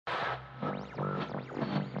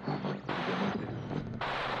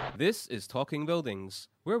This is Talking Buildings,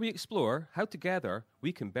 where we explore how together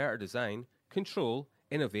we can better design, control,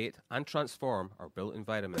 innovate, and transform our built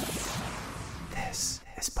environment. This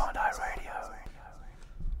is Bondi Radio.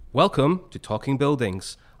 Welcome to Talking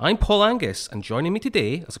Buildings. I'm Paul Angus, and joining me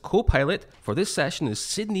today as a co-pilot for this session is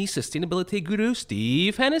Sydney sustainability guru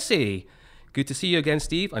Steve Hennessy. Good to see you again,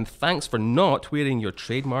 Steve, and thanks for not wearing your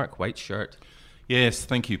trademark white shirt. Yes,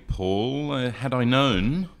 thank you, Paul. Had I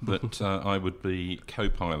known that I would be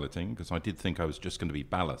co-piloting, because I did think I was just going to be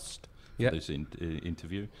ballast for this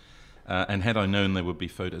interview, and had I known there would be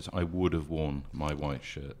photos, I would have worn my white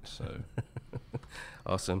shirt. So,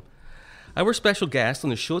 Awesome. Our special guest on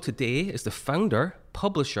the show today is the founder,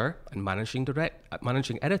 publisher, and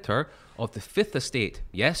managing editor of The Fifth Estate.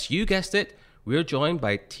 Yes, you guessed it. We're joined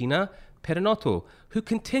by Tina Perinotto, who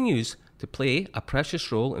continues to play a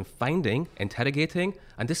precious role in finding, interrogating,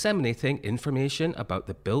 and disseminating information about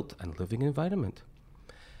the built and living environment.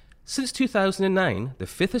 Since 2009, The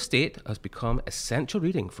Fifth Estate has become essential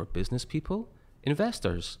reading for business people,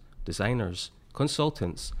 investors, designers,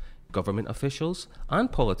 consultants, government officials,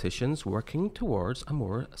 and politicians working towards a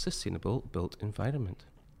more sustainable built environment.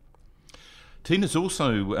 Tina's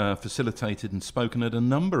also facilitated and spoken at a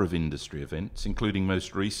number of industry events, including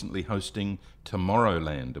most recently hosting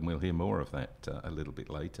Tomorrowland, and we'll hear more of that a little bit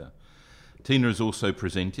later. Tina has also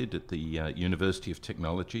presented at the University of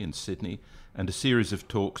Technology in Sydney and a series of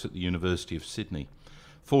talks at the University of Sydney.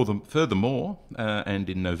 Furthermore,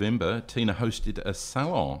 and in November, Tina hosted a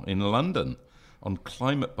salon in London on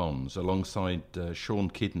climate bonds alongside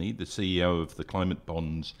Sean Kidney, the CEO of the Climate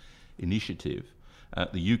Bonds Initiative,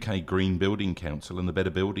 the UK Green Building Council and the Better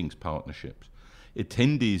Buildings Partnerships.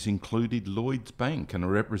 Attendees included Lloyds Bank and a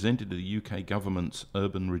representative of the UK Government's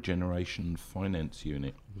Urban Regeneration Finance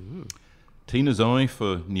Unit. Tina's eye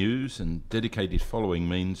for news and dedicated following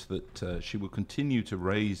means that she will continue to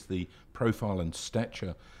raise the profile and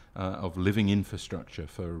stature of living infrastructure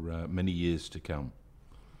for many years to come.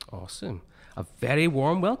 Awesome. A very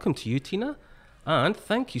warm welcome to you, Tina. And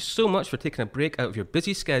thank you so much for taking a break out of your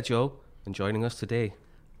busy schedule and joining us today.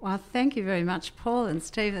 Well, thank you very much, Paul and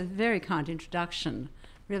Steve. A very kind introduction.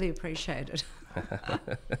 Really appreciate it.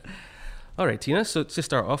 All right, Tina, so to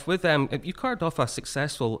start off with, you carved off a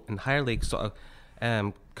successful and highly sort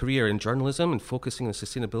of career in journalism and focusing on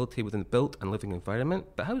sustainability within the built and living environment.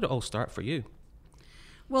 But how did it all start for you?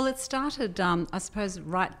 Well, it started, I suppose,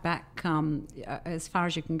 right back as far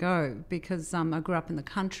as you can go, because I grew up in the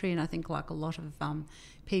country, and I think like a lot of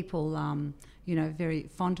people, very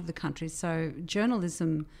fond of the country. So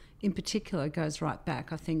journalism in particular goes right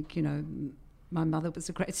back. I think, my mother was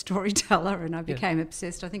a great storyteller and I became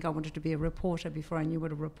obsessed. I think I wanted to be a reporter before I knew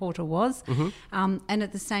what a reporter was. And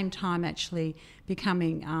at the same time actually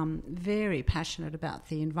becoming very passionate about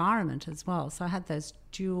the environment as well. So I had those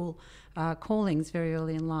dual callings very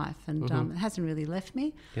early in life, and it hasn't really left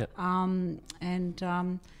me.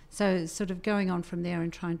 So sort of going on from there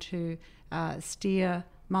and trying to steer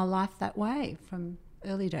my life that way from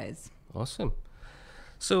early days. Awesome.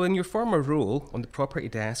 So in your former role on the property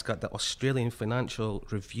desk at the Australian Financial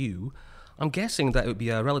Review, I'm guessing that it would be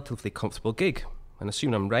a relatively comfortable gig. And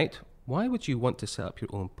assuming I'm right, why would you want to set up your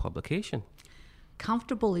own publication?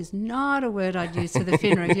 Comfortable is not a word I'd use for the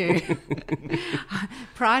Fin Review.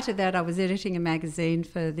 Prior to that, I was editing a magazine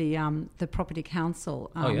for the Property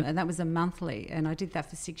Council, and that was a monthly, and I did that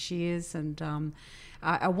for 6 years, and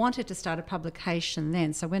I wanted to start a publication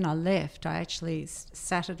then. So when I left, I actually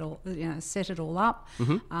set it all up,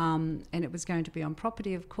 and it was going to be on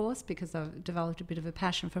property, of course, because I've developed a bit of a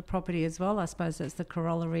passion for property as well. I suppose that's the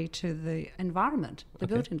corollary to the environment, the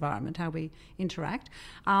built environment, how we interact.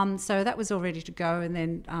 So that was all ready to go, and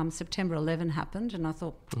then September 11 happened, and I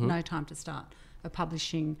thought, no time to start a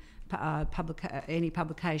publishing any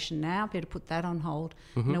publication now. Better put that on hold.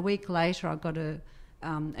 And a week later, I got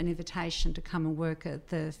an invitation to come and work at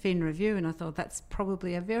the Fin Review, and I thought that's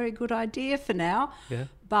probably a very good idea for now,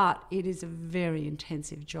 but it is a very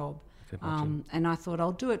intensive job. And I thought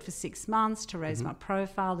I'll do it for 6 months to raise my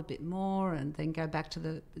profile a bit more and then go back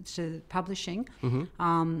to publishing.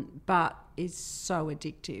 But it's so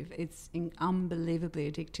addictive. It's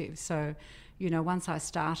unbelievably addictive. So, once I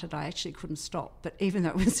started, I actually couldn't stop, but even though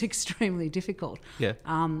it was extremely difficult.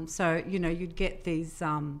 So, you'd get these...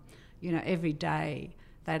 every day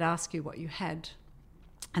they'd ask you what you had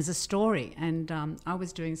as a story, and I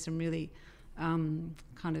was doing some really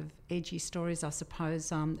kind of edgy stories, I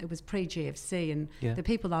suppose. It was pre-GFC, and the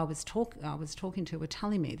people I was talking to were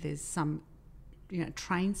telling me there's some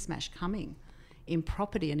train smash coming in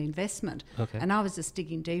property and investment, and I was just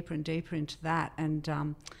digging deeper and deeper into that,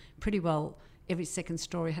 and pretty well every second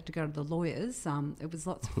story had to go to the lawyers. It was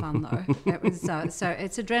lots of fun though. It was so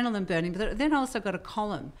it's adrenaline burning. But then I also got a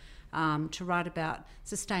column to write about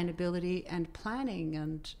sustainability and planning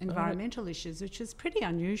and environmental issues, which is pretty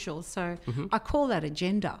unusual. So I call that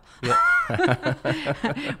agenda,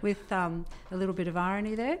 with a little bit of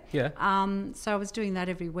irony there. Yeah. So I was doing that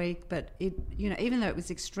every week, but it, even though it was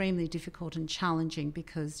extremely difficult and challenging,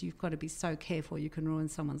 because you've got to be so careful, you can ruin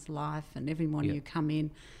someone's life, and every morning you come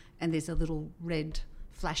in and there's a little red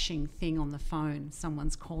flashing thing on the phone,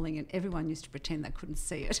 someone's calling, and everyone used to pretend they couldn't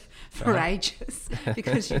see it for ages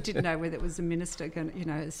because you didn't know whether it was a minister going,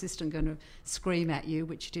 assistant going to scream at you,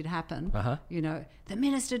 which did happen. The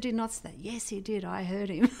minister did not say that. Yes, he did. I heard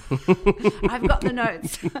him. I've got the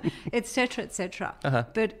notes, etc., etc.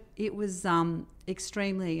 But it was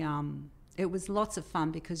extremely. It was lots of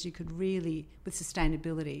fun because you could really, with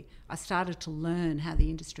sustainability, I started to learn how the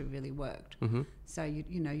industry really worked. So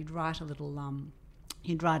you'd write a little.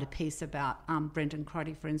 He'd write a piece about Brendan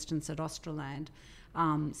Crotty, for instance, at Australand,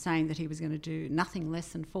 saying that he was going to do nothing less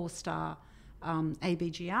than 4-star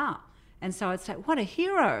ABGR. And so I'd say, what a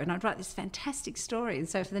hero. And I'd write this fantastic story. And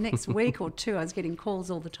so for the next week or two, I was getting calls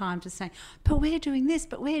all the time to say, but we're doing this,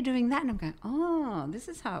 but we're doing that. And I'm going, oh, this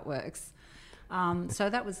is how it works. So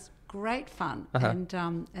that was great fun. And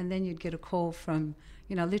then you'd get a call from,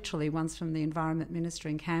 literally once from the Environment Minister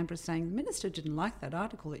in Canberra saying, the Minister didn't like that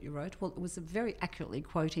article that you wrote. Well, it was very accurately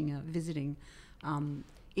quoting a visiting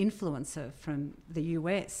influencer from the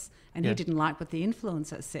US, and he didn't like what the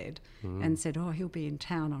influencer said and said, oh, he'll be in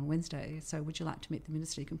town on Wednesday, so would you like to meet the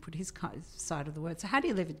Minister? He can put his side of the word. So how do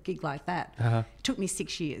you live a gig like that? It took me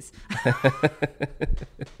 6 years.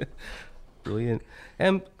 Brilliant.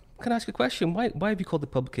 Can I ask a question? Why have you called the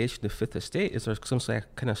publication The Fifth Estate? Is there some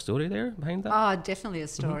kind of story there behind that? Oh, definitely a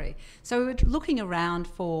story. So we were looking around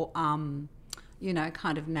for,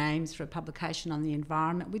 kind of names for a publication on the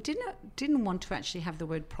environment. We didn't want to actually have the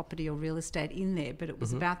word property or real estate in there, but it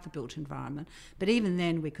was about the built environment. But even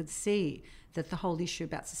then we could see that the whole issue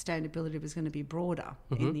about sustainability was going to be broader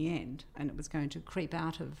in the end, and it was going to creep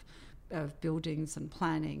out of buildings and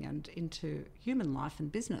planning and into human life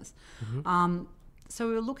and business. So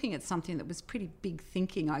we were looking at something that was pretty big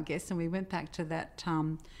thinking, I guess, and we went back to that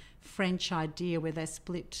French idea where they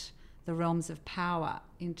split the realms of power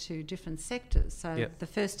into different sectors. So the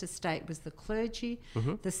first estate was the clergy,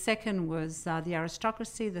 the second was the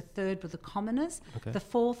aristocracy, the third were the commoners, the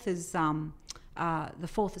fourth is the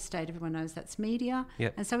fourth estate, everyone knows that's media.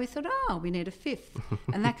 And so we thought, we need a fifth.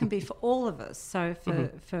 And that can be for all of us, so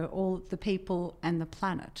for all the people and the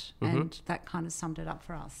planet. And that kind of summed it up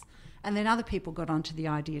for us. And then other people got onto the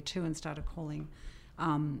idea too and started calling,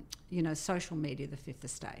 social media the fifth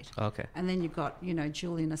estate. Okay. And then you've got,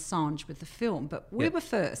 Julian Assange with the film. But we were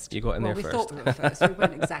first. You got in there first. We thought we were first. We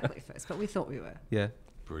weren't exactly first, but we thought we were. Yeah.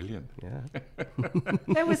 Brilliant. Yeah.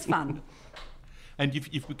 It was fun. And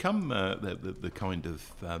you've become the kind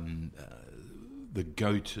of the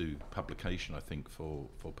go-to publication, I think, for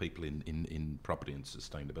people in property and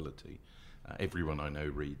sustainability. Everyone I know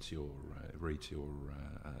reads your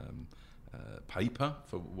paper,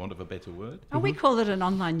 for want of a better word. Oh, we call it an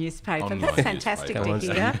online newspaper. Online That's fantastic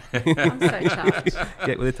newspaper. to hear. I'm so chuffed.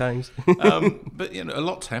 Get with the times. But a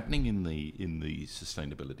lot's happening in the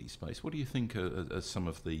sustainability space. What do you think are some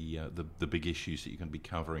of the big issues that you're going to be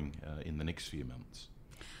covering in the next few months?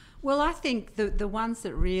 Well, I think the ones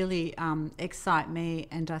that really excite me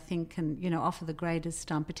and I think can offer the greatest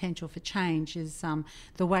potential for change is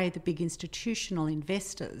the way the big institutional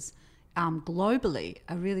investors globally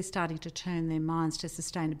are really starting to turn their minds to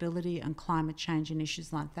sustainability and climate change and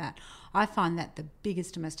issues like that. I find that the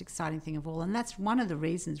biggest and most exciting thing of all, and that's one of the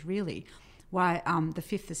reasons really why the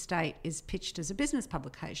Fifth Estate is pitched as a business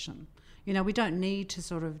publication. We don't need to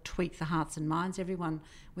sort of tweak the hearts and minds. Everyone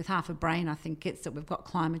with half a brain, I think, gets that we've got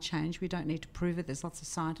climate change. We don't need to prove it. There's lots of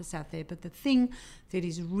scientists out there. But the thing that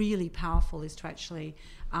is really powerful is to actually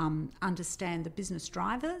understand the business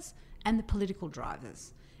drivers and the political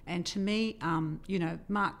drivers. And to me,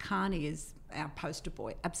 Mark Carney is our poster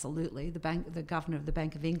boy, absolutely, the governor of the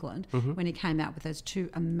Bank of England, when he came out with those two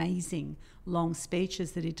amazing long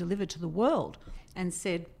speeches that he delivered to the world and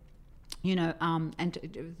said,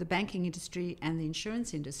 and the banking industry and the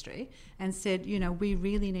insurance industry, and said, we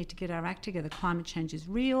really need to get our act together. Climate change is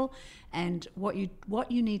real, and what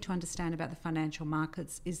you need to understand about the financial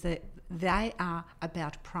markets is that they are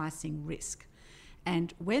about pricing risk.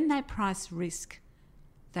 And when they price risk,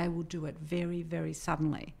 they will do it very, very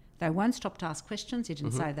suddenly. They won't stop to ask questions. You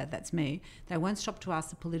didn't say that, that's me. They won't stop to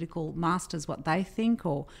ask the political masters what they think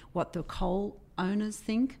or what the coal owners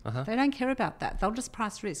think. They don't care about that. They'll just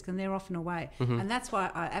price risk and they're off and away. And that's why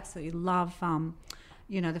I absolutely love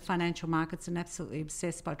the financial markets, and absolutely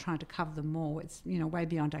obsessed by trying to cover them more. It's, way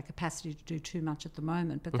beyond our capacity to do too much at the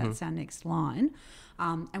moment, but that's our next line.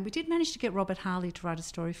 And we did manage to get Robert Harley to write a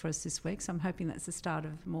story for us this week, so I'm hoping that's the start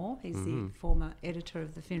of more. He's the former editor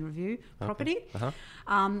of the Fin Review property.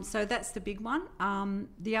 So that's the big one.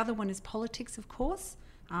 The other one is politics, of course.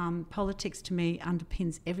 Politics to me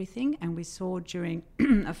underpins everything, and we saw during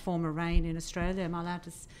a former reign in Australia, am I allowed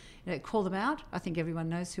to call them out? I think everyone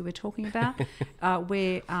knows who we're talking about,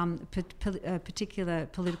 where a particular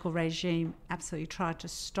political regime absolutely tried to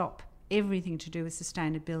stop everything to do with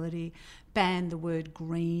sustainability, ban the word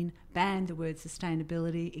green, ban the word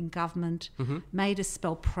sustainability in government, made us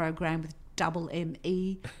spell program with double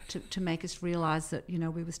M-E to make us realise that,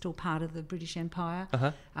 we were still part of the British Empire.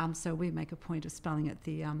 So we make a point of spelling it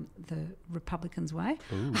the Republicans' way.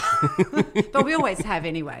 But we always have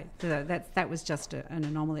anyway. That was just an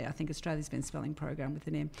anomaly. I think Australia's been spelling program with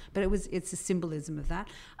an M. But it's a symbolism of that.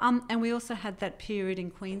 And we also had that period in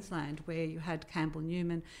Queensland where you had Campbell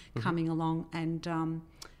Newman coming along and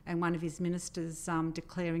one of his ministers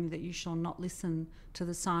declaring that you shall not listen to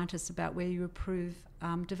the scientists about where you approve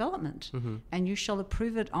development, and you shall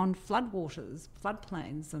approve it on floodwaters,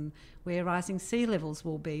 floodplains, and where rising sea levels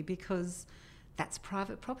will be, because that's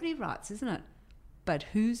private property rights, isn't it? But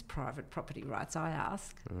whose private property rights, I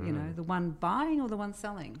ask? The one buying or the one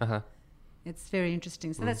selling? It's very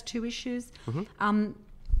interesting. So that's two issues.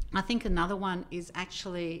 I think another one is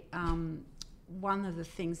actually... one of the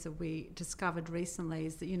things that we discovered recently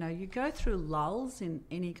is that, you go through lulls in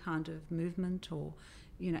any kind of movement or,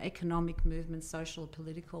 economic movement, social or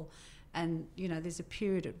political, and, there's a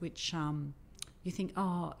period at which you think,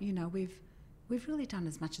 we've really done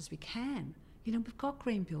as much as we can. We've got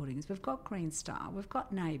green buildings, we've got Green Star, we've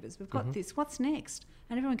got neighbours, we've got this, what's next?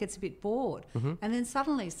 And everyone gets a bit bored. And then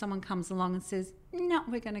suddenly someone comes along and says, no,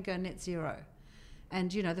 we're going to go net zero. And,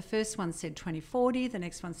 the first one said 2040, the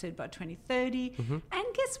next one said by 2030. And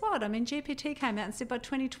guess what? I mean, GPT came out and said by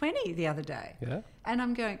 2020 the other day. Yeah. And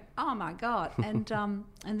I'm going, oh, my God. And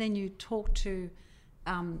then you talk to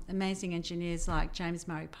amazing engineers like James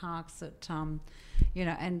Murray Parks at, an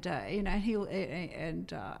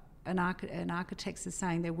architects are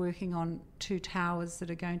saying they're working on 2 towers that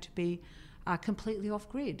are going to be completely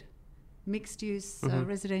off-grid. Mixed use,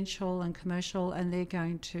 residential and commercial, and they're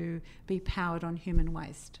going to be powered on human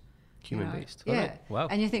waste. Human waste. Yeah. Right. Wow.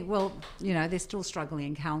 And you think, well, they're still struggling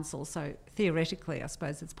in council, so theoretically I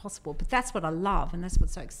suppose it's possible. But that's what I love, and that's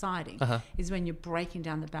what's so exciting, is when you're breaking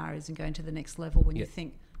down the barriers and going to the next level, when you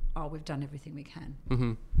think, oh, we've done everything we can.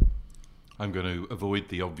 I'm going to avoid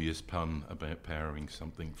the obvious pun about powering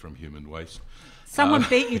something from human waste. Someone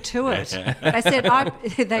beat you to it. They said,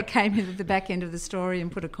 they came in at the back end of the story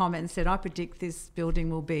and put a comment and said, I predict this building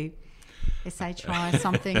will be SHI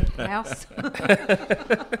something else.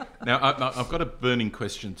 Now, I've got a burning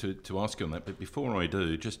question to ask you on that, but before I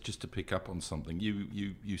do, just to pick up on something,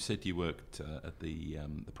 you said you worked at the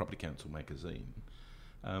Property Council magazine.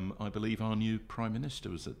 I believe our new Prime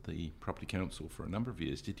Minister was at the Property Council for a number of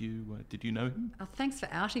years. Did you know him? Oh, thanks for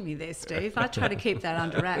outing me there, Steve. I try to keep that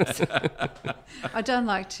under wraps. I don't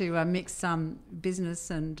like to mix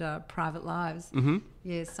business and private lives.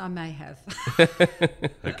 Yes, I may have.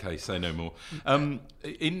 Okay, say no more.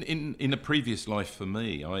 In a previous life for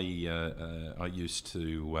me, I used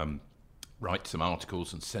to write some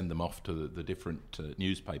articles and send them off to the different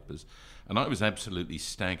newspapers. And I was absolutely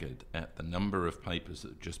staggered at the number of papers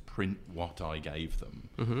that just print what I gave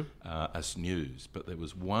them as news. But there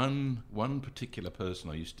was one particular person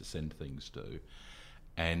I used to send things to,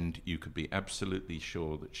 and you could be absolutely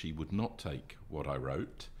sure that she would not take what I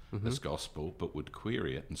wrote as gospel, but would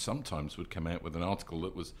query it, and sometimes would come out with an article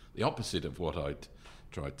that was the opposite of what I'd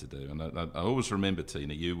tried to do. And I always remember,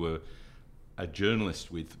 Tina, you were a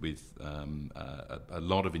journalist with a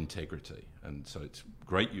lot of integrity, and so it's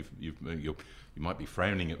great. You might be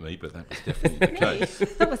frowning at me, but that was definitely the case.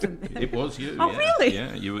 That wasn't. It was you. Oh, yeah. really?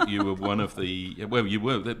 Yeah, you were one of the. Well, you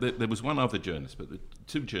were. There was one other journalist, but the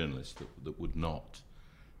 2 journalists that would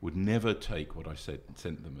never take what I sent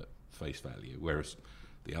them at face value, whereas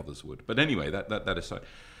the others would. But anyway, that aside,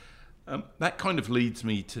 that kind of leads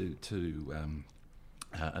me to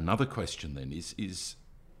another question. Then is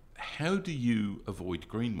how do you avoid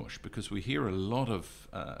greenwash? Because we hear a lot of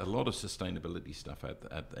sustainability stuff out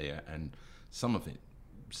there, and some of it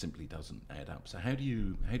simply doesn't add up. So how do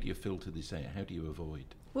you filter this out? How do you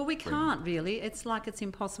avoid? Well, we can't really. It's like it's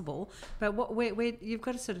impossible. But what you've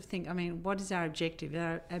got to sort of think, I mean, what is our objective?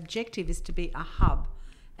 Our objective is to be a hub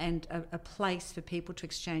and a place for people to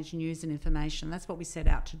exchange news and information. That's what we set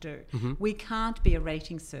out to do. Mm-hmm. We can't be a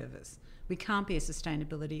rating service. We can't be a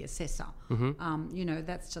sustainability assessor. Mm-hmm.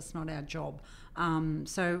 That's just not our job.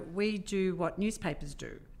 So we do what newspapers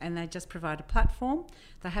do, and they just provide a platform.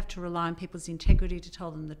 They have to rely on people's integrity to tell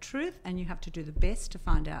them the truth, and you have to do the best to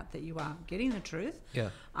find out that you are getting the truth. Yeah.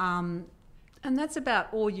 And that's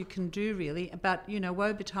about all you can do, really. But,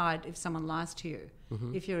 woe betide if someone lies to you.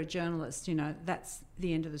 Mm-hmm. If you're a journalist, that's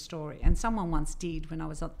the end of the story. And someone once did when I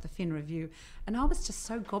was at the Fin Review, and I was just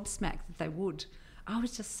so gobsmacked that they would. I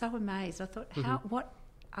was just so amazed. I thought,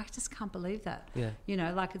 I just can't believe that. Yeah.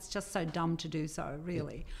 It's just so dumb to do so,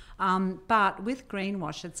 really. Yeah. But with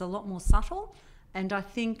greenwash, it's a lot more subtle. And I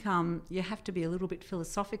think you have to be a little bit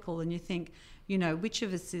philosophical, and you think, which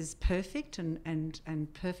of us is perfect and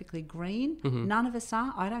perfectly green? Mm-hmm. None of us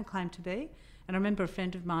are. I don't claim to be. And I remember a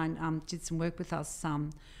friend of mine did some work with us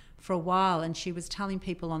for a while, and she was telling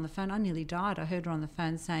people on the phone, I nearly died. I heard her on the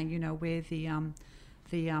phone saying, we're the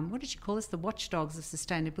what did she call us? The watchdogs of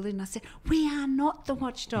sustainability. And I said, we are not the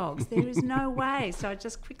watchdogs. There is no way. So I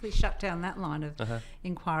just quickly shut down that line of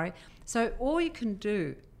inquiry. So all you can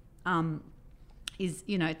do is,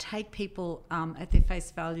 take people at their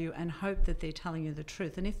face value and hope that they're telling you the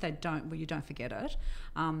truth. And if they don't, well, you don't forget it.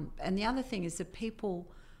 And the other thing is that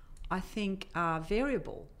people, I think, are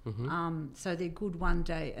variable. Mm-hmm. So they're good one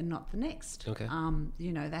day and not the next. Okay.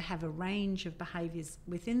 They have a range of behaviours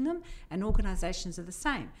within them, and organisations are the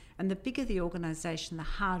same. And the bigger the organisation, the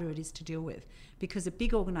harder it is to deal with. Because a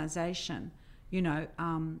big organisation,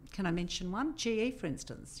 can I mention one? GE, for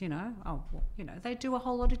instance, they do a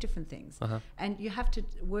whole lot of different things. Uh-huh. And you have to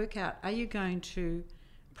work out, are you going to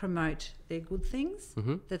promote their good things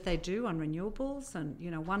mm-hmm. that they do on renewables and,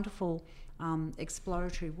 wonderful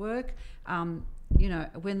exploratory work,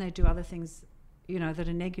 when they do other things, that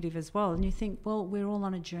are negative as well. And you think, well, we're all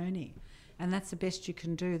on a journey, and that's the best you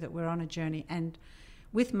can do, that we're on a journey. And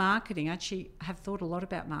with marketing, I actually have thought a lot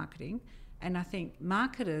about marketing. And I think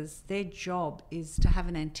marketers, their job is to have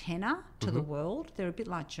an antenna to mm-hmm. the world. They're a bit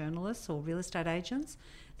like journalists or real estate agents.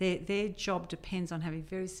 Their job depends on having a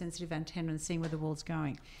very sensitive antenna and seeing where the world's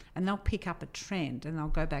going. And they'll pick up a trend and they'll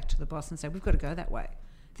go back to the boss and say, we've got to go that way.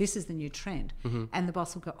 This is the new trend. Mm-hmm. And the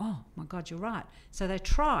boss will go, oh, my God, you're right. So they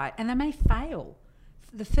try, and they may fail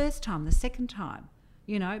the first time, the second time,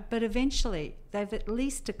 but eventually they've at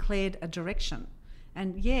least declared a direction.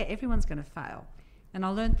 And, yeah, everyone's going to fail. And I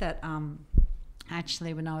learnt that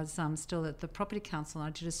actually when I was still at the Property Council, I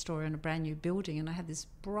did a story on a brand new building, and I had this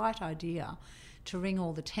bright idea to ring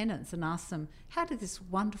all the tenants and ask them, how did this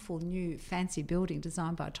wonderful new fancy building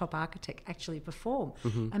designed by a top architect actually perform?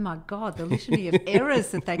 Mm-hmm. And my God, the litany of errors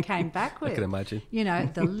that they came back with. I can imagine.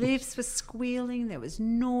 The lifts were squealing, there was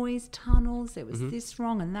noise, tunnels, there was mm-hmm. this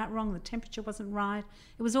wrong and that wrong, the temperature wasn't right.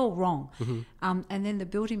 It was all wrong. Mm-hmm. And then the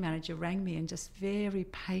building manager rang me and just very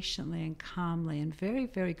patiently and calmly and very,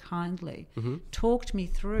 very kindly mm-hmm. talked me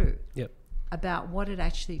through about what it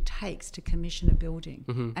actually takes to commission a building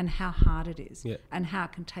mm-hmm. and how hard it is and how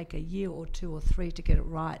it can take a year or 2 or 3 to get it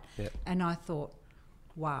right. And I thought,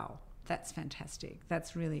 wow, that's fantastic.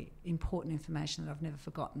 That's really important information that I've never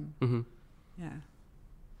forgotten. Mm-hmm. Yeah.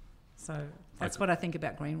 So that's what I think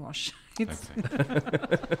about greenwash. Okay.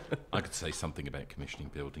 I could say something about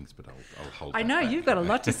commissioning buildings, but I'll hold I that know, back. You've got a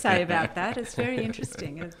lot to say about that. It's very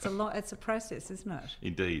interesting. It's a process, isn't it?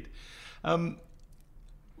 Indeed.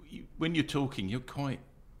 When you're talking, you're quite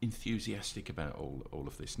enthusiastic about all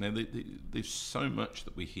of this. Now, there's so much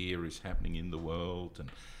that we hear is happening in the world.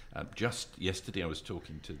 And just yesterday I was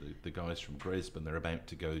talking to the guys from GRESB, and they're about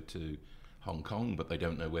to go to Hong Kong, but they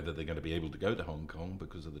don't know whether they're going to be able to go to Hong Kong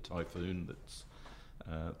because of the typhoon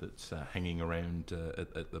that's hanging around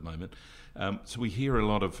at the moment. So we hear a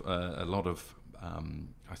lot of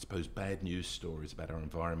I suppose, bad news stories about our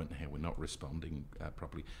environment and how we're not responding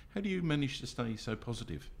properly. How do you manage to stay so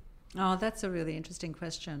positive? Oh, that's a really interesting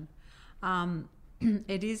question.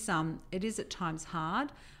 It is at times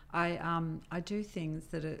hard. I do things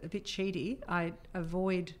that are a bit cheaty. I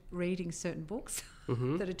avoid reading certain books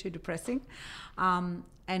mm-hmm. that are too depressing.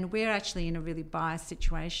 And we're actually in a really biased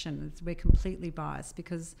situation. We're completely biased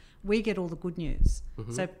because we get all the good news.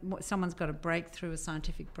 Mm-hmm. So someone's got a breakthrough, a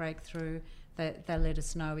scientific breakthrough, they let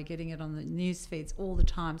us know. We're getting it on the news feeds all the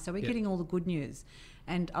time. So we're getting all the good news.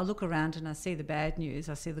 And I look around and I see the bad news.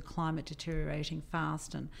 I see the climate deteriorating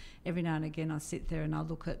fast. And every now and again I sit there and I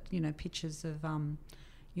look at, pictures of,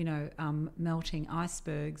 melting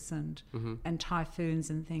icebergs and typhoons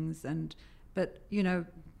and things. But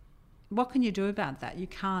what can you do about that? You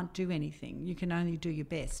can't do anything. You can only do your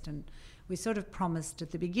best. And we sort of promised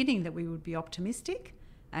at the beginning that we would be optimistic.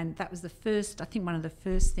 And that was one of the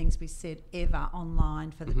first things we said ever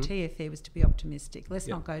online for the TFE was to be optimistic. Let's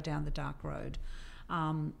not go down the dark road.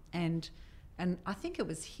 And I think it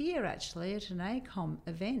was here actually at an ACOM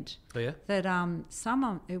event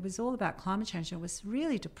that it was all about climate change. And it was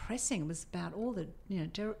really depressing. It was about all the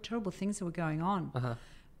terrible things that were going on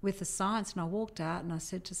with the science. And I walked out and I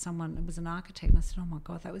said to someone, it was an architect, and I said, "Oh my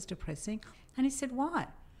God, that was depressing." And he said, "Why?"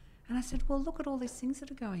 And I said, "Well, look at all these things that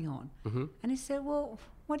are going on." And he said, "Well,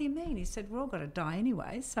 what do you mean?" He said, "We're all going to die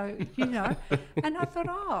anyway, so, And I thought,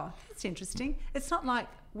 oh, that's interesting. It's not like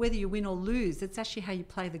whether you win or lose. It's actually how you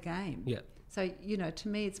play the game. Yeah. So, to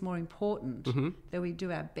me, it's more important that we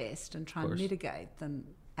do our best and try and mitigate than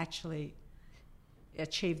actually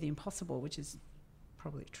achieve the impossible, which is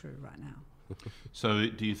probably true right now. So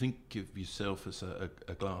do you think of yourself as a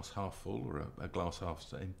glass half full or a glass half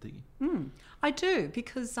empty? I do,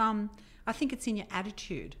 because I think it's in your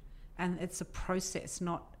attitude, and it's a process,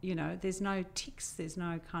 not, there's no ticks, there's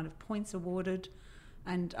no kind of points awarded.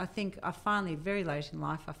 And I think very late in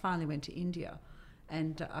life, I finally went to India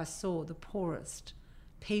and I saw the poorest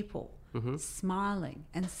people smiling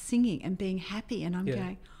and singing and being happy. And I'm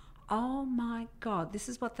going, oh my God, this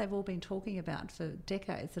is what they've all been talking about for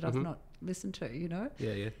decades that I've not listened to, Yeah,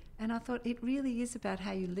 yeah. And I thought it really is about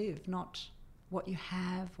how you live, not what you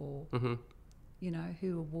have or,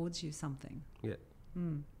 who awards you something. Yeah.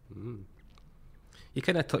 You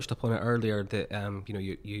kind of touched upon it earlier that,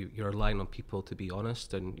 you're relying on people to be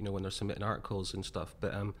honest and, when they're submitting articles and stuff.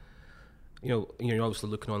 But, you're obviously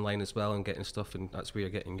looking online as well and getting stuff, and that's where you're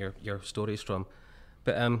getting your stories from.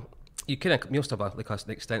 But you must have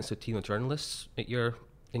an extensive team of journalists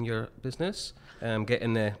in your business,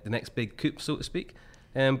 getting the next big coup, so to speak.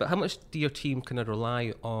 But how much do your team kind of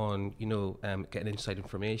rely on, getting inside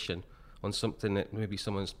information on something that maybe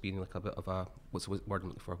someone's been like a bit of a, what's the word I'm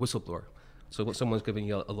looking for, whistleblower? So what someone's giving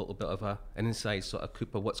you a little bit of an inside sort of coup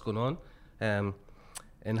of what's going on.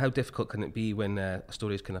 And how difficult can it be when a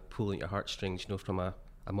story is kind of pulling at your heartstrings, from a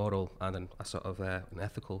moral and a sort of an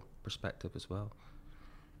ethical perspective as well?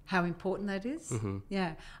 How important that is?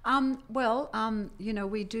 Yeah.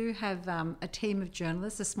 We do have a team of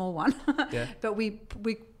journalists, a small one, but we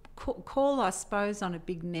call, I suppose, on a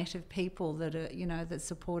big net of people that are, that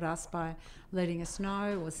support us by letting us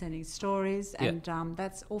know or sending stories, and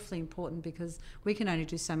that's awfully important because we can only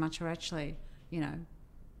do so much. We're actually,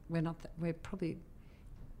 we're probably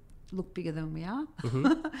look bigger than we are,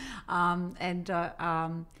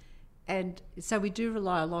 and so we do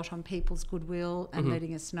rely a lot on people's goodwill and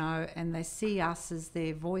letting us know, and they see us as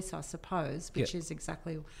their voice, I suppose, which is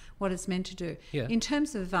exactly what it's meant to do. Yeah. In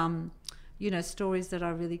terms of stories that I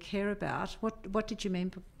really care about, what did you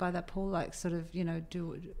mean by that, Paul? Like sort of,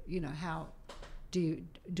 how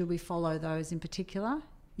do we follow those in particular?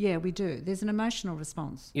 Yeah, we do. There's an emotional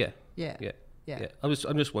response. Yeah.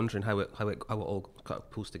 I'm just wondering how it all kind of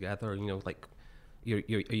pulls together. Like are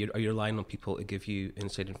you relying on people to give you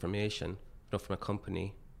inside information, from a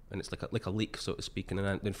company, and it's like a leak, so to speak, and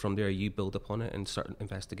then from there you build upon it and start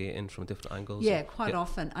investigating from different angles. Yeah, quite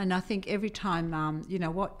often. And I think every time,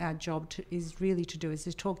 what our job is really to do is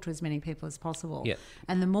to talk to as many people as possible. Yeah.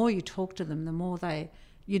 And the more you talk to them, the more they,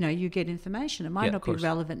 you get information. It might not be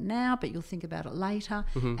relevant now, but you'll think about it later.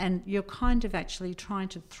 And you're kind of actually trying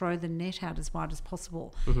to throw the net out as wide as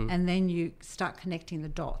possible. And then you start connecting the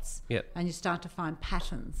dots. Yep. And you start to find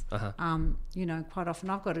patterns. Quite often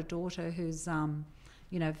I've got a daughter who's,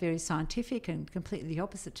 very scientific and completely the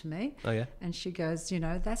opposite to me. Oh, yeah? And she goes,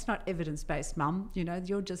 that's not evidence-based, Mum.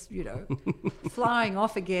 You're just, flying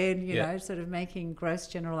off again, sort of making gross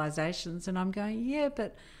generalisations. And I'm going, yeah,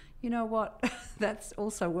 but... you know what? That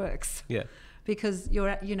also works. Yeah. Because you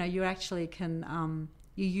actually can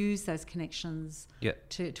you use those connections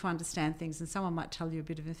to understand things, and someone might tell you a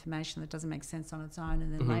bit of information that doesn't make sense on its own,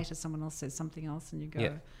 and then later someone else says something else, and you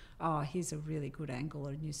go, oh, here's a really good angle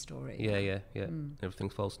or a new story. Yeah.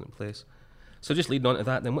 Everything falls into place. So just leading on to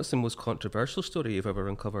that, then, what's the most controversial story you've ever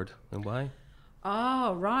uncovered, and why?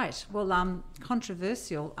 Oh, right. Well,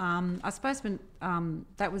 controversial. I suppose when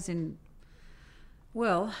that was in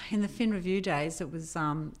the Fin Review days, it was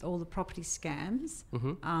all the property scams,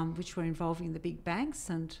 which were involving the big banks.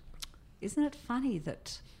 And isn't it funny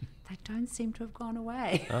that they don't seem to have gone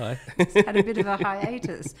away? Oh, it's had a bit of a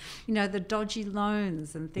hiatus. The dodgy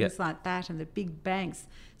loans and things like that, and the big banks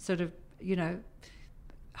sort of,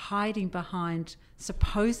 hiding behind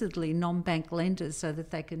supposedly non-bank lenders so that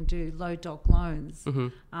they can do low doc loans.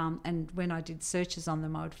 And when I did searches on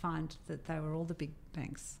them, I would find that they were all the big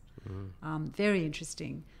banks. Very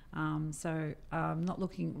interesting. So I'm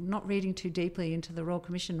not reading too deeply into the Royal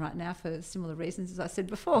Commission right now for similar reasons as I said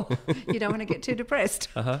before. You don't want to get too depressed.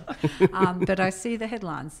 But I see the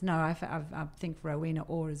headlines. No, I think Rowena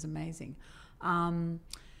Orr is amazing.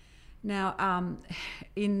 Now,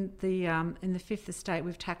 in the Fifth Estate,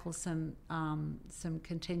 we've tackled some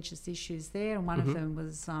contentious issues there, and one of them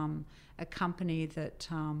was a company that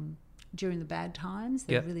during the bad times,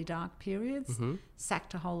 the really dark periods,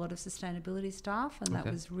 sacked a whole lot of sustainability staff, and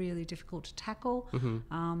that was really difficult to tackle,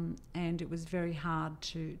 and it was very hard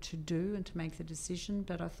to do and to make the decision.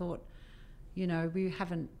 But I thought, we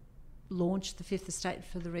haven't launched the Fifth Estate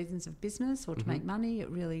for the reasons of business or to make money. It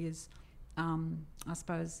really is, I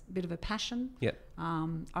suppose, a bit of a passion.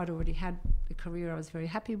 I'd already had a career I was very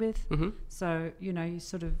happy with. So, you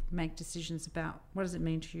sort of make decisions about what does it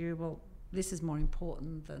mean to you? Well, this is more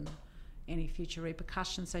important than any future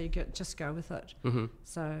repercussions, so you just go with it.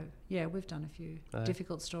 So, yeah, we've done a few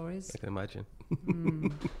difficult stories. I can imagine.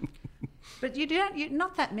 But you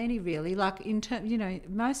not that many really. Like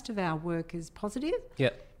most of our work is positive.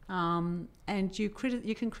 And you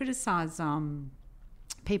can criticise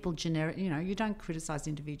people generic. You don't criticise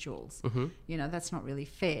individuals. That's not really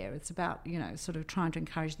fair. It's about sort of trying to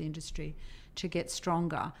encourage the industry to get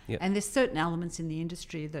stronger. And there's certain elements in the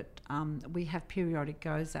industry that we have periodic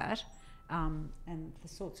goes at, and the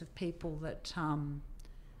sorts of people that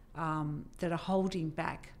are holding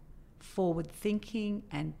back forward thinking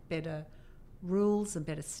and better rules and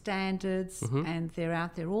better standards, and they're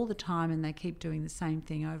out there all the time and they keep doing the same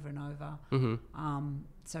thing over and over.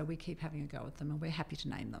 So we keep having a go at them, and we're happy to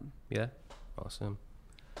name them. Yeah, awesome.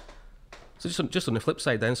 So just on the flip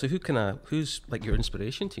side then, so who's like your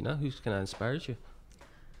inspiration, Tina? Who's kind of inspires you?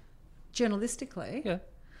 Journalistically? Yeah.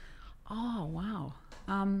 Oh, wow.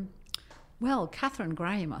 Well, Catherine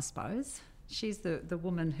Graham, I suppose. She's the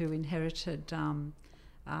woman who inherited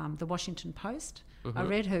the Washington Post. I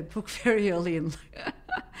read her book very early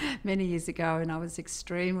many years ago, and I was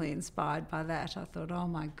extremely inspired by that. I thought, oh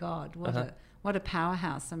my God, what a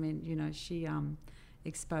powerhouse! I mean, she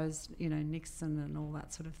exposed Nixon and all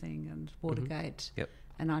that sort of thing, and Watergate.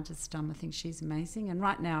 And I just I think she's amazing. And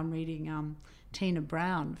right now I'm reading Tina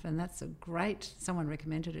Brown, and that's a great. Someone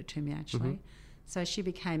recommended it to me actually. So she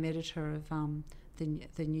became editor of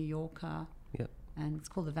the New Yorker. And it's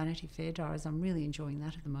called the Vanity Fair Diaries. I'm really enjoying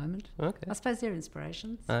that at the moment. Okay. I suppose they're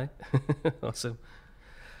inspirations. Aye. Awesome.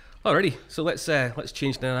 Alrighty, so let's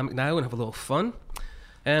change the dynamic now and have a little fun.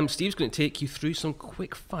 Steve's going to take you through some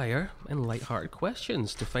quick fire and light-hearted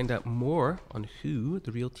questions to find out more on who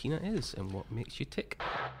the real Tina is and what makes you tick.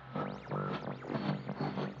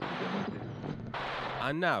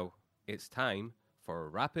 And now it's time for a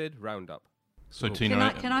rapid roundup. So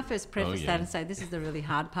Tina, can I first preface that and say this is the really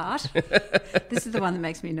hard part? This is the one that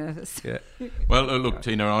makes me nervous. Well, look,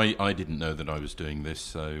 Tina, I didn't know that I was doing this,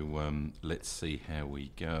 so let's see how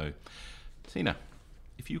we go. Tina,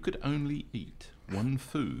 if you could only eat one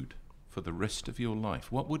food for the rest of your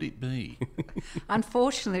life, what would it be?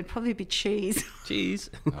 Unfortunately, it'd probably be cheese. Cheese.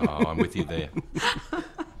 Oh, I'm with you there.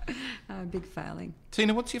 Big failing.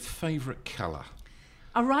 Tina, what's your favourite colour?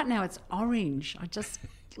 Right now it's orange. I just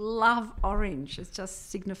love orange. It just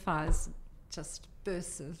signifies just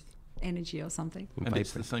bursts of energy or something. And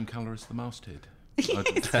it's the same colour as the masthead.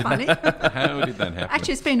 It's funny. How did that happen?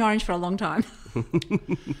 Actually, it's been orange for a long time.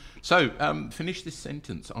 So, finish this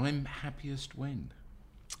sentence. I'm happiest when?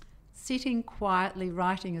 Sitting quietly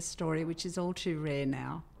writing a story, which is all too rare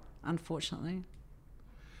now, unfortunately.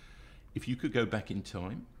 If you could go back in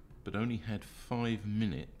time, but only had 5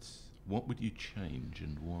 minutes, what would you change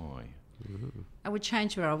and why? I would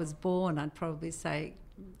change where I was born. I'd probably say,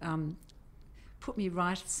 put me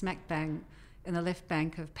right smack bang in the left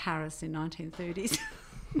bank of Paris in 1930s.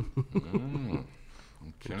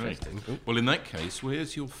 Okay. Well, in that case,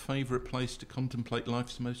 where's your favourite place to contemplate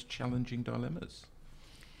life's most challenging dilemmas?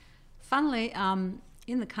 Funnily,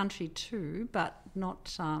 in the country too, but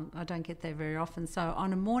not. I don't get there very often. So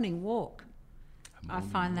on a morning walk, I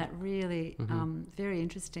find that really very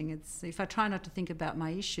interesting. It's if I try not to think about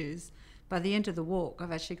my issues, by the end of the walk,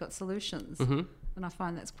 I've actually got solutions, and I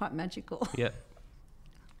find that's quite magical. Yeah.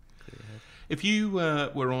 If you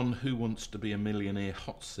were on Who Wants to Be a Millionaire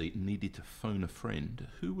hot seat and needed to phone a friend,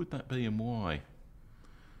 who would that be and why?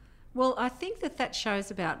 Well, I think that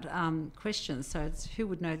shows about questions. So it's who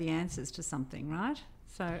would know the answers to something, right?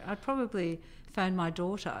 So I'd probably phone my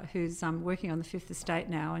daughter, who's working on the Fifth Estate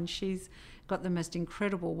now, and she's got the most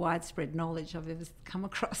incredible widespread knowledge I've ever come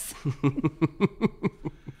across.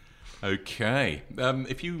 Okay.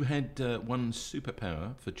 If you had one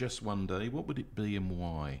superpower for just one day, what would it be and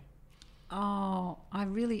why? Oh, I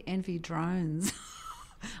really envy drones.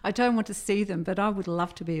 I don't want to see them, but I would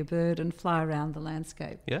love to be a bird and fly around the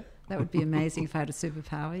landscape. Yeah? That would be amazing if I had a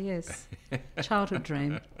superpower, yes. Childhood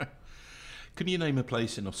dream. Can you name a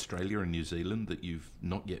place in Australia and New Zealand that you've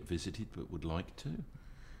not yet visited but would like to?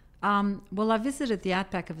 Well, I visited the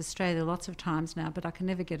outback of Australia lots of times now, but I can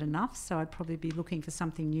never get enough, so I'd probably be looking for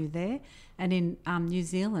something new there. And in New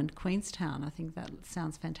Zealand, Queenstown, I think that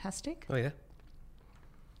sounds fantastic. Oh, yeah?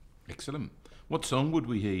 Excellent. What song would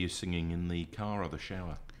we hear you singing in the car or the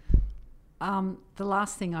shower? The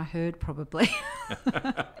last thing I heard, probably.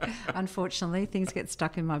 Unfortunately, things get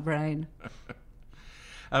stuck in my brain.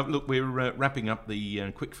 Look, we're wrapping up the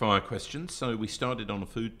quickfire questions, so we started on a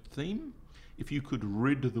food theme. If you could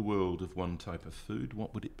rid the world of one type of food,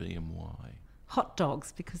 what would it be and why? Hot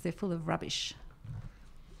dogs, because they're full of rubbish.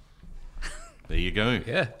 There you go.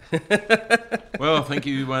 Yeah. Well, thank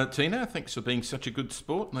you, Tina. Thanks for being such a good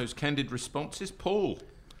sport and those candid responses. Paul,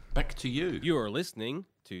 back to you. You are listening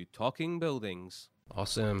to Talking Buildings.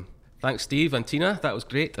 Awesome. Thanks, Steve and Tina. That was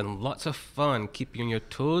great and lots of fun. Keep you on your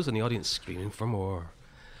toes and the audience screaming for more.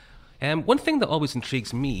 One thing that always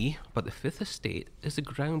intrigues me about the Fifth Estate is the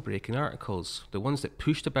groundbreaking articles, the ones that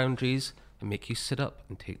push the boundaries and make you sit up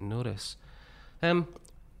and take notice. Can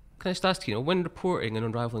I just ask you, when reporting and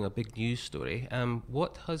unravelling a big news story,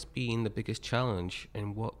 what has been the biggest challenge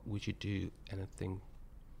and what would you do anything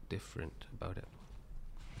different about it?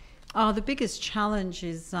 Oh, the biggest challenge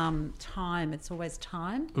is time. It's always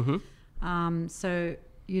time. Mm-hmm. So,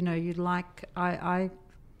 you'd like...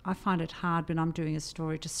 I find it hard when I'm doing a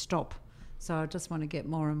story to stop. So I just want to get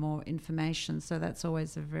more and more information. So that's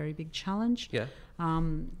always a very big challenge. Yeah.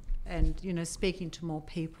 And, speaking to more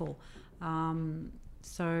people.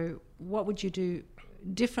 So what would you do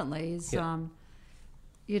differently is,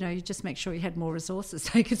 you just make sure you had more resources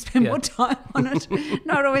so you could spend more time on it.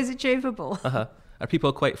 Not always achievable. Uh-huh. Are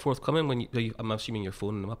people quite forthcoming when I'm assuming you're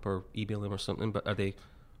phoning them up or emailing them or something, but are they,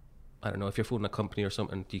 I don't know, if you're phoning a company or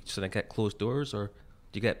something, do you sort of get closed doors, or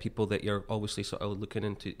do you get people that you're obviously sort of looking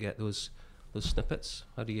in to get those snippets?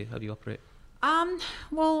 How do you operate?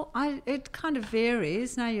 Well, it kind of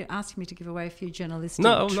varies. Now you're asking me to give away a few journalistic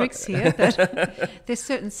tricks here, but there's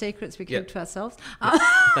certain secrets we keep to ourselves.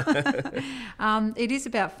 It is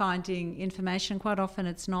about finding information. Quite often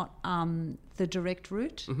it's not the direct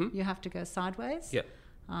route. Mm-hmm. You have to go sideways. Yeah.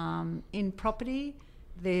 In property,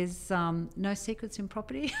 there's no secrets in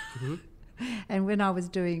property. Mm-hmm. And when I was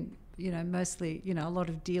doing, mostly, a lot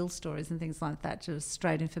of deal stories and things like that, just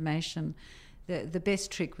straight information, the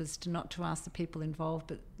best trick was not to ask the people involved,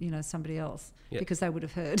 but, somebody else, because they would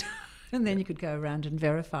have heard. And then you could go around and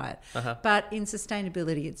verify it. Uh-huh. But in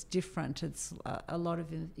sustainability, it's different. It's a lot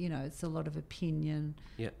of, it's a lot of opinion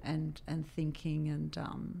and thinking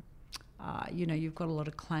and, you've got a lot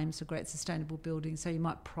of claims for great sustainable buildings, so you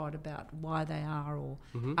might prod about why they are, or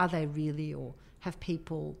are they really, or have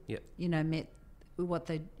people, met what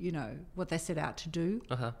they set out to do.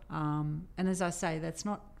 Uh-huh. And as I say, that's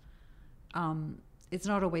not, it's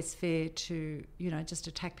not always fair to, just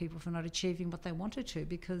attack people for not achieving what they wanted to,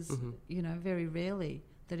 because, very rarely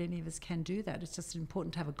that any of us can do that. It's just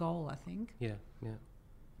important to have a goal, I think. Yeah, yeah.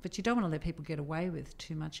 But you don't want to let people get away with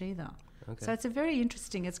too much either. Okay. So it's a very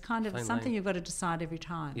interesting, it's kind of Fine something line. you've got to decide every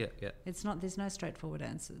time. Yeah, yeah. It's not, there's no straightforward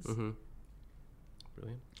answers. Mm-hmm.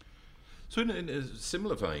 Brilliant. So in a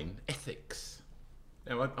similar vein, ethics.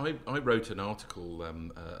 Now, I wrote an article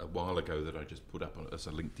a while ago that I just put up as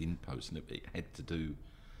a LinkedIn post, and it had to do,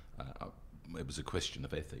 it was a question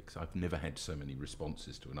of ethics. I've never had so many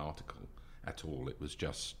responses to an article at all. It was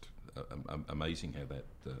just amazing how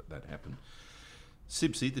that happened.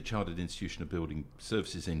 CIBSE, the Chartered Institution of Building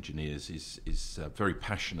Services Engineers, is very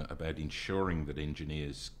passionate about ensuring that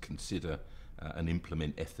engineers consider and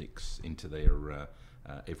implement ethics into their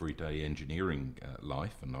everyday engineering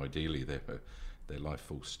life, and ideally their life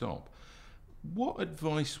full stop. What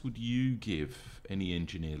advice would you give any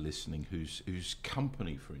engineer listening whose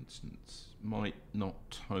company, for instance, might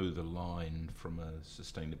not toe the line from a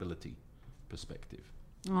sustainability perspective?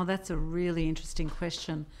 Oh, that's a really interesting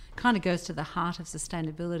question. Kind of goes to the heart of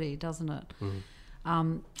sustainability, doesn't it?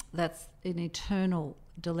 Mm-hmm. That's an eternal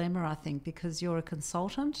dilemma, I think, because you're a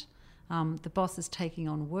consultant. The boss is taking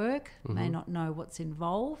on work, may not know what's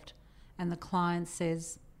involved, and the client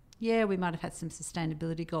says, yeah, we might have had some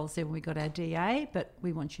sustainability goals there when we got our DA, but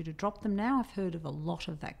we want you to drop them now. I've heard of a lot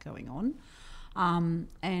of that going on. And,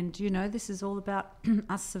 this is all about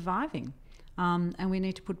us surviving, and we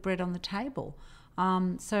need to put bread on the table.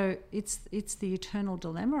 So it's the eternal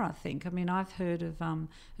dilemma, I think. I mean, I've heard of a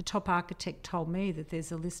top architect told me that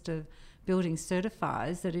there's a list of building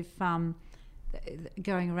certifiers that if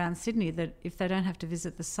going around Sydney, that if they don't have to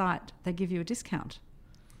visit the site, they give you a discount.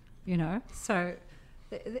 So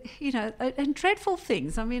and dreadful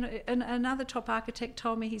things. I mean, another top architect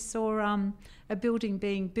told me he saw a building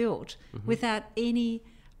being built without any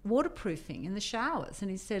waterproofing in the showers, and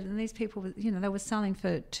he said, and these people, they were selling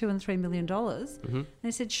for $2 and $3 million. And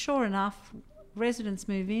he said, sure enough, residents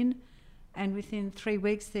move in, and within 3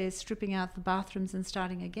 weeks they're stripping out the bathrooms and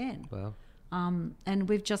starting again. Wow. And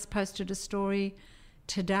we've just posted a story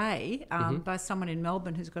today by someone in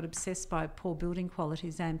Melbourne who's got obsessed by poor building quality,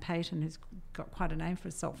 Zan Payton, who's got quite a name for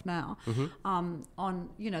herself now, on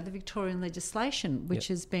the Victorian legislation which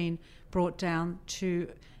has been brought down to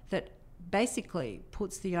that basically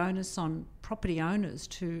puts the onus on property owners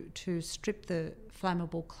to strip the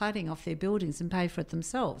flammable cladding off their buildings and pay for it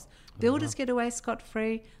themselves. Builders get away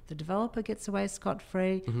scot-free, the developer gets away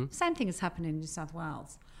scot-free. Same thing has happened in New South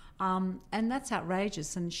Wales. And that's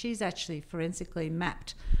outrageous. And she's actually forensically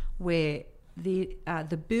mapped where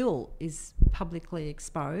the bill is publicly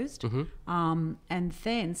exposed, and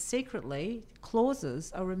then secretly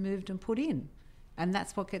clauses are removed and put in, and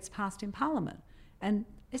that's what gets passed in Parliament. And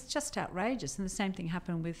it's just outrageous. And the same thing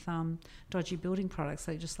happened with dodgy building products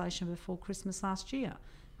legislation before Christmas last year.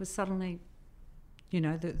 It was suddenly,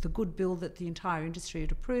 the good bill that the entire industry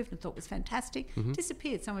had approved and thought was fantastic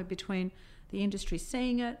disappeared somewhere between the industry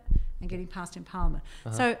seeing it and getting passed in Parliament.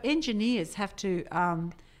 So engineers have to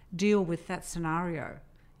deal with that scenario.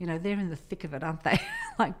 They're in the thick of it, aren't they?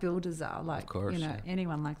 Like builders are, like, of course,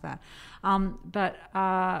 anyone like that. But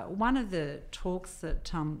one of the talks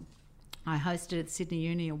that I hosted at Sydney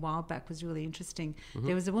Uni a while back was really interesting.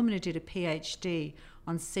 There was a woman who did a PhD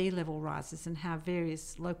on sea level rises and how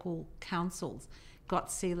various local councils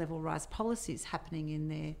got sea level rise policies happening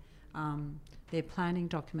in their planning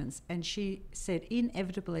documents. And she said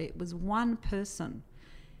inevitably it was one person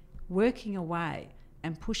working away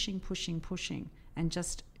and pushing and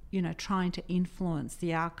just trying to influence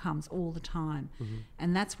the outcomes all the time.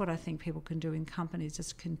 And that's what I think people can do in companies,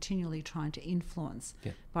 just continually trying to influence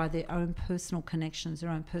by their own personal connections, their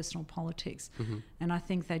own personal politics. And I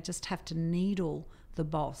think they just have to needle the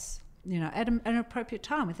boss, at an appropriate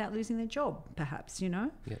time without losing their job, perhaps,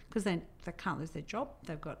 because they can't lose their job.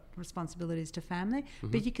 They've got responsibilities to family,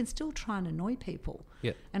 but you can still try and annoy people.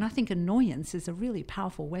 And I think annoyance is a really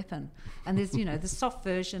powerful weapon. And there's, the soft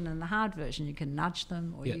version and the hard version. You can nudge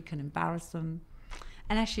them or you can embarrass them.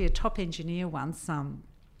 And actually a top engineer once,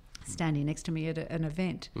 standing next to me at an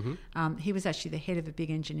event, he was actually the head of a big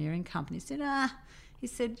engineering company. He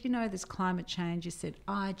said, there's climate change. He said,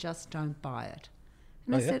 I just don't buy it.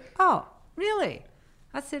 And I said, oh, really?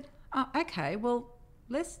 I said, oh, okay, well,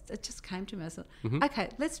 it just came to me. I said, okay,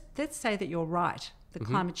 let's say that you're right. The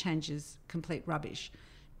climate change is complete rubbish.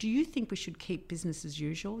 Do you think we should keep business as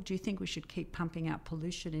usual? Do you think we should keep pumping out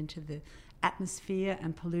pollution into the atmosphere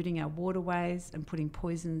and polluting our waterways and putting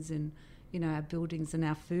poisons in, our buildings and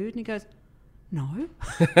our food? And he goes, no,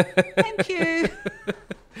 thank you.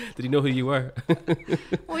 Did he know who you were?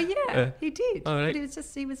 Well, yeah, he did. All right. But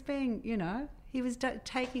he was being, he was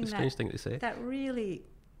taking that. Strange thing to say. That really,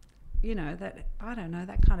 that, I don't know,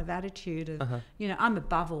 that kind of attitude of, I'm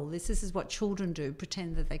above all this. This is what children do,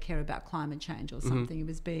 pretend that they care about climate change or something. He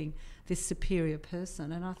was being this superior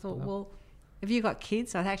person. And I thought, well, have you got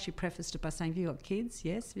kids? I actually prefaced it by saying, have you got kids?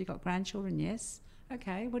 Yes. Have you got grandchildren? Yes.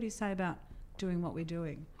 Okay. What do you say about doing what we're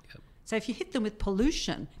doing? So if you hit them with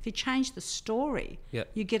pollution, if you change the story,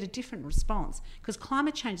 you get a different response. Because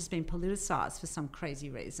climate change has been politicised for some crazy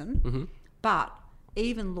reason. But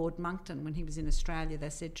even Lord Monckton, when he was in Australia, they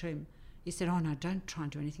said to him, he said, oh no, don't try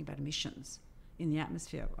and do anything about emissions in the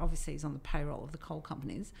atmosphere. Obviously he's on the payroll of the coal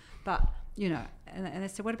companies. But, and they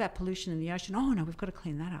said, what about pollution in the ocean? Oh no, we've got to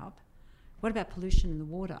clean that up. What about pollution in the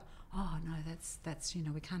water? Oh no, that's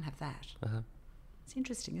we can't have that. It's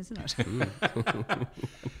interesting, isn't it?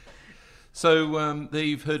 So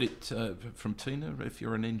you've heard it from Tina. If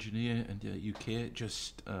you're an engineer and you care,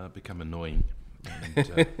 just become annoying, and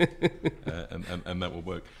that will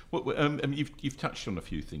work. You've touched on a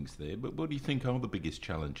few things there, but what do you think are the biggest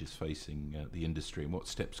challenges facing the industry, and what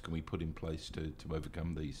steps can we put in place to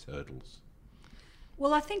overcome these hurdles?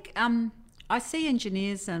 Well, I think I see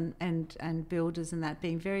engineers and builders and that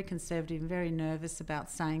being very conservative and very nervous about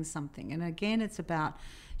saying something. And again, it's about,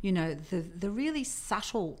 the really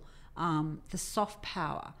subtle, the soft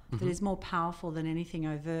power that is more powerful than anything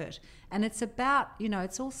overt. And it's about,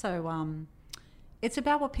 it's also it's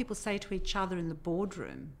about what people say to each other in the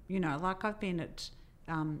boardroom. You know, like I've been at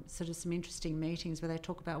sort of some interesting meetings where they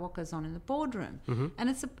talk about what goes on in the boardroom, and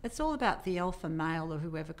it's all about the alpha male or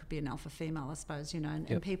whoever, could be an alpha female, I suppose. You know,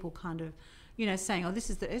 and people kind of, you know, saying, oh, this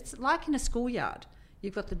is it's like in a schoolyard.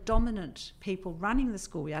 You've got the dominant people running the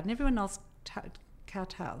schoolyard, and everyone else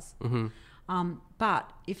kowtows.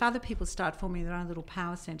 But if other people start forming their own little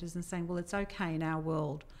power centres and saying, well, it's okay in our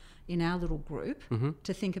world, in our little group,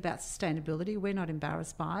 to think about sustainability. We're not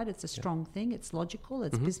embarrassed by it. It's a strong thing. It's logical.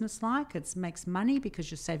 It's business-like. It makes money because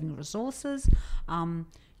you're saving resources.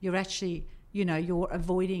 You're actually, you know, you're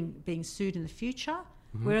avoiding being sued in the future.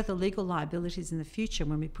 Where are the legal liabilities in the future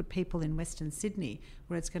when we put people in Western Sydney,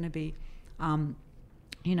 where it's going to be,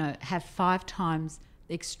 you know, have 5 times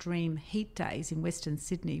extreme heat days in Western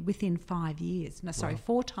Sydney within 5 years. No, sorry,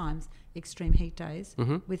 4 times extreme heat days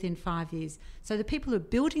within 5 years. So the people who are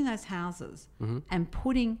building those houses and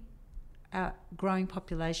putting a growing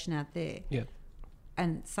population out there,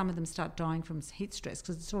 and some of them start dying from heat stress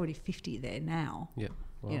because it's already 50 there now. You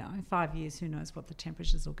know, in 5 years, who knows what the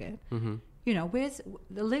temperatures will get. You know, where's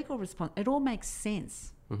the legal response? It all makes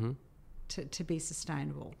sense to be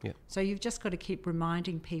sustainable. So you've just got to keep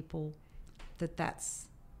reminding people that that's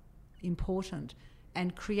important,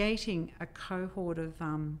 and creating a cohort of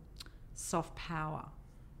soft power,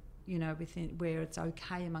 you know, within where it's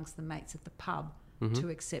okay amongst the mates at the pub to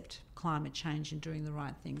accept climate change and doing the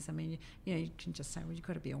right things. I mean, you know, you can just say, well, you've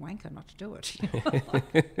got to be a wanker not to do it. You know?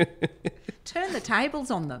 Like, turn the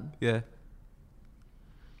tables on them.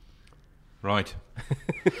 Right.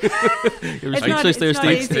 You're speechless there,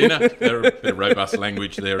 Steve. Tina, there a bit of robust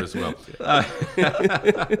language there as well.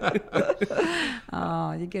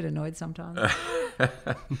 Oh, you get annoyed sometimes.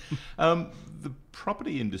 The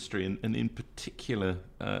property industry, and in particular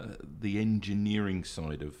the engineering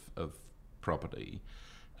side of property,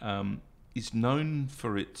 is known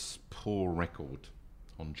for its poor record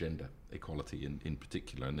on gender equality in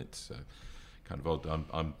particular, and it's kind of odd.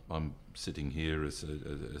 I'm sitting here as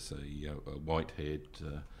a white-haired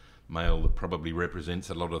male that probably represents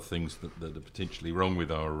a lot of things that are potentially wrong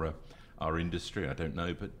with our industry. I don't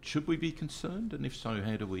know, but should we be concerned? And if so,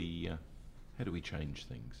 how do we change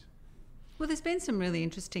things? Well, there's been some really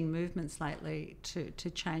interesting movements lately to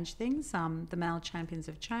change things. The Male Champions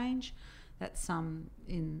of Change, that's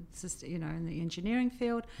in the engineering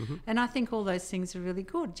field, and I think all those things are really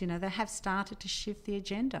good. You know, they have started to shift the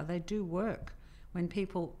agenda. They do work when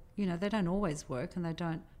people, you know, they don't always work, and they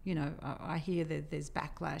don't. You know, I hear that there's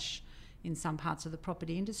backlash in some parts of the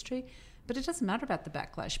property industry, but it doesn't matter about the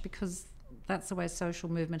backlash because that's the way social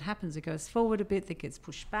movement happens. It goes forward a bit, that gets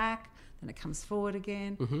pushed back, then it comes forward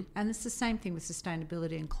again. And it's the same thing with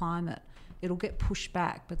sustainability and climate. It'll get pushed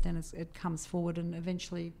back, but then it comes forward and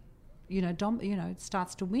eventually, you know, it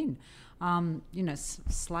starts to win. You know,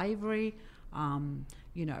 slavery,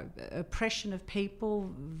 you know, oppression of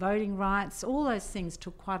people, voting rights, all those things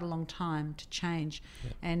took quite a long time to change.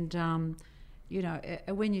 And, you know,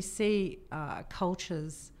 when you see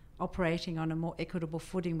cultures operating on a more equitable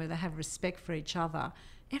footing where they have respect for each other,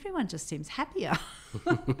 everyone just seems happier.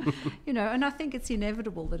 You know, and I think it's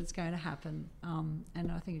inevitable that it's going to happen.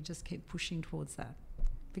 And I think you just keep pushing towards that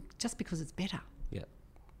just because it's better.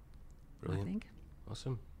 Brilliant. I think.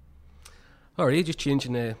 Awesome. Alrighty, just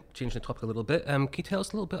changing the topic a little bit. Can you tell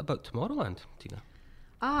us a little bit about Tomorrowland, Tina?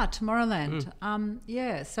 Tomorrowland.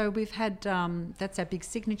 Yeah, so we've had, that's our big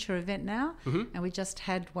signature event now, and we just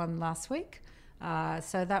had one last week.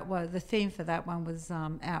 So that was the theme for that one was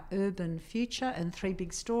our urban future and 3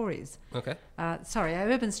 big stories. Okay. Our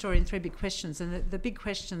urban story and 3 big questions. And the big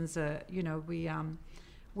questions are, you know,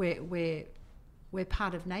 we're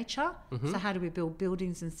part of nature. So how do we build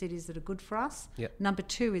buildings and cities that are good for us? Number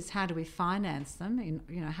 2 is how do we finance them?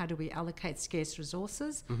 You know, how do we allocate scarce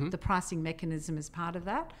resources? The pricing mechanism is part of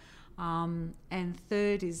that. And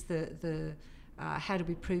 3rd is the how do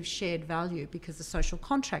we prove shared value, because the social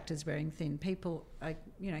contract is wearing thin. People,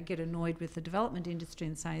 you know, get annoyed with the development industry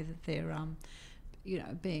and say that they're, you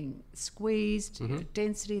know, being squeezed, you know,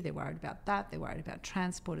 density. They're worried about that. They're worried about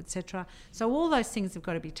transport, etc. So all those things have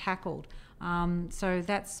got to be tackled. So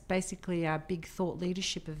that's basically our big thought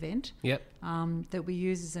leadership event. That we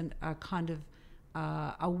use as a kind of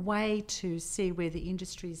a way to see where the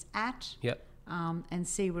industry's at. And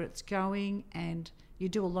see where it's going. And you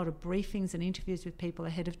do a lot of briefings and interviews with people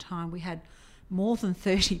ahead of time. We had more than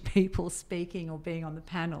 30 people speaking or being on the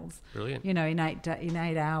panels. Brilliant. You know, in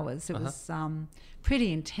 8 hours. It was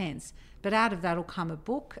pretty intense. But out of that will come a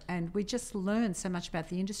book, and we just learned so much about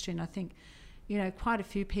the industry. And I think, you know, quite a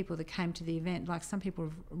few people that came to the event, like some people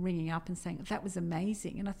were ringing up and saying, that was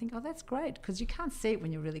amazing. And I think, oh, that's great, because you can't see it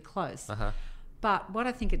when you're really close. But what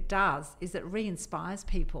I think it does is it re-inspires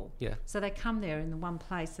people. Yeah. So they come there in the one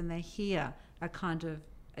place and they hear a kind of,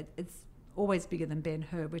 it's always bigger than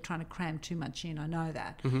Ben-Hur. We're trying to cram too much in, I know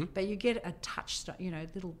that. But you get a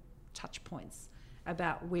little touch points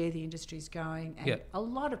about where the industry's going, and a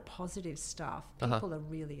lot of positive stuff. People are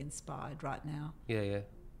really inspired right now. Yeah.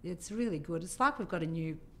 It's really good. It's like we've got a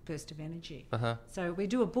new burst of energy. So we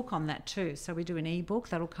do a book on that too. So we do an e-book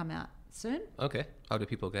that'll come out soon. Okay. How do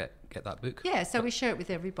people get that book? Yeah, so we share it with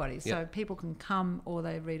everybody, so people can come or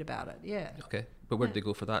they read about it. Yeah. Okay. But where do they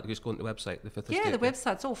go for that? You just go on the website, the Fifth Estate? Yeah, the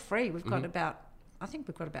website's all free. We've got about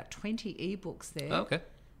 20 e-books there. Okay.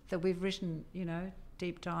 That we've written,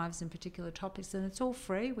 deep dives in particular topics, and it's all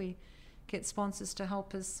free. We get sponsors to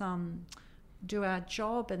help us do our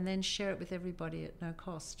job and then share it with everybody at no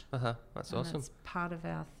cost. That's awesome. That's part of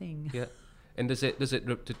our thing. Yeah. And is it?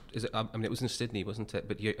 I mean, it was in Sydney, wasn't it?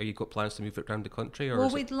 But are you got plans to move it around the country, or? Well,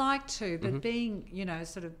 we'd like to, but being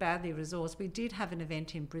sort of badly resourced, we did have an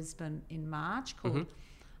event in Brisbane in March called.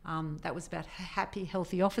 That was about happy,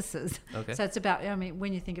 healthy offices. Okay. So it's about. I mean,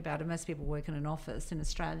 when you think about it, most people work in an office in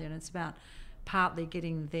Australia, and it's about partly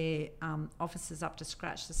getting their offices up to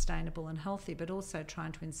scratch, sustainable and healthy, but also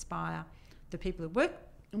trying to inspire the people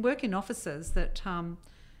who work in offices that,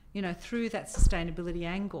 through that sustainability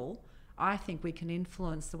angle, I think we can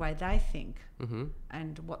influence the way they think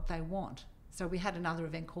and what they want. So we had another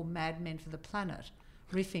event called Mad Men for the Planet,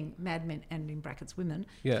 riffing Mad Men and in brackets women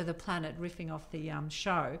for the planet, riffing off the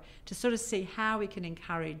show to sort of see how we can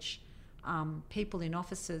encourage people in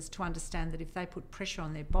offices to understand that if they put pressure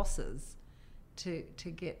on their bosses to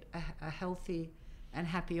get a healthy and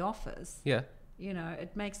happy office,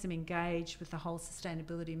 it makes them engage with the whole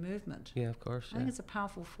sustainability movement. Yeah, of course. I think it's a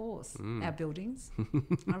powerful force, our buildings.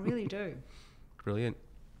 I really do. Brilliant.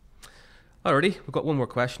 Alrighty, we've got one more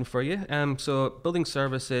question for you. So building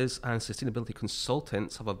services and sustainability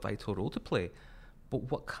consultants have a vital role to play, but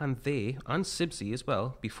what can they, and CIBSE as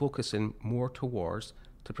well, be focusing more towards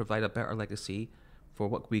to provide a better legacy for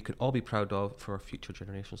what we can all be proud of for future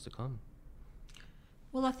generations to come?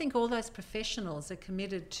 Well, I think all those professionals are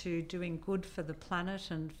committed to doing good for the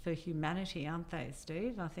planet and for humanity, aren't they,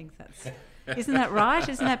 Steve? I think isn't that right?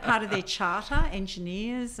 Isn't that part of their charter?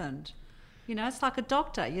 Engineers and, it's like a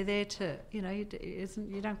doctor. You're there to, you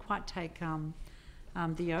don't quite take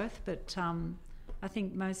the oath, but I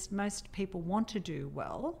think most people want to do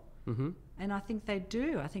well, and I think they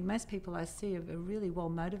do. I think most people I see are really well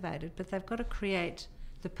motivated, but they've got to create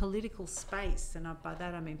the political space, and by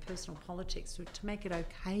that I mean personal politics, to make it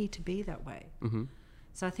okay to be that way.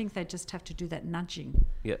 So I think they just have to do that nudging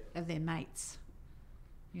of their mates,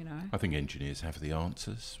 I think engineers have the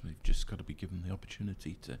answers. We've just got to be given the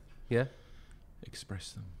opportunity to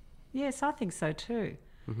express them. Yes, I think so too.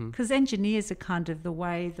 Because engineers are kind of the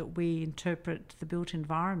way that we interpret the built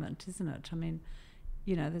environment, isn't it? I mean,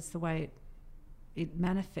 that's the way it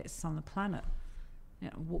manifests on the planet.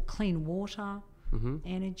 Clean water,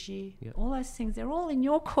 energy, all those things, they're all in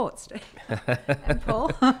your court, Steve and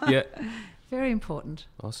Paul. Very important.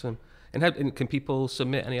 Awesome. And can people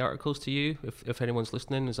submit any articles to you if anyone's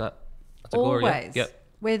listening? Is that always?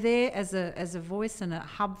 We're there as a voice and a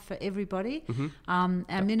hub for everybody. Our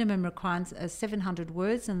minimum requires 700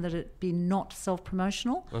 words, and that it be not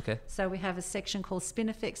self-promotional. Okay. So we have a section called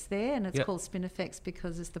Spinifex there, and it's called Spinifex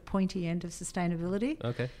because it's the pointy end of sustainability.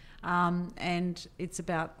 Okay. And it's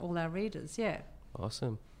about all our readers. Yeah.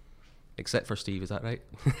 Awesome. Except for Steve, is that right?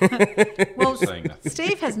 Well,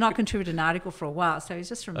 Steve has not contributed an article for a while, so he's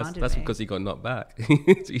just reminded me. That's because he got knocked back.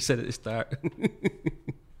 He said at the start.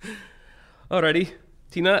 Alrighty.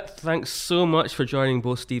 Tina, thanks so much for joining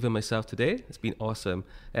both Steve and myself today. It's been awesome.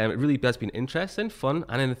 It really has been interesting, fun,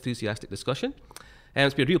 and an enthusiastic discussion.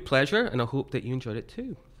 It's been a real pleasure, and I hope that you enjoyed it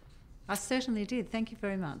too. I certainly did. Thank you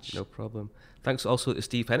very much. No problem. Thanks also to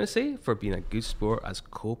Steve Hennessy for being a good sport as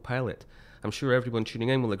co-pilot. I'm sure everyone tuning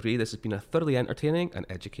in will agree this has been a thoroughly entertaining and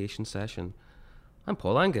education session. I'm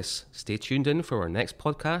Paul Angus. Stay tuned in for our next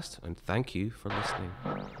podcast, and thank you for listening.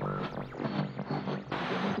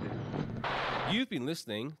 You've been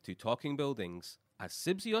listening to Talking Buildings, a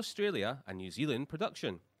CIBSE Australia and New Zealand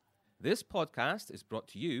production. This podcast is brought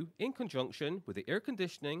to you in conjunction with the Air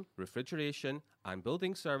Conditioning, Refrigeration and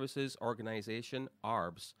Building Services Organisation,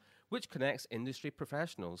 ARBS, which connects industry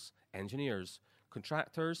professionals, engineers,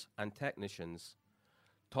 contractors and technicians.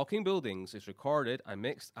 Talking Buildings is recorded and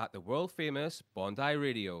mixed at the world-famous Bondi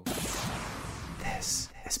Radio. This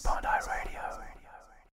is Bondi.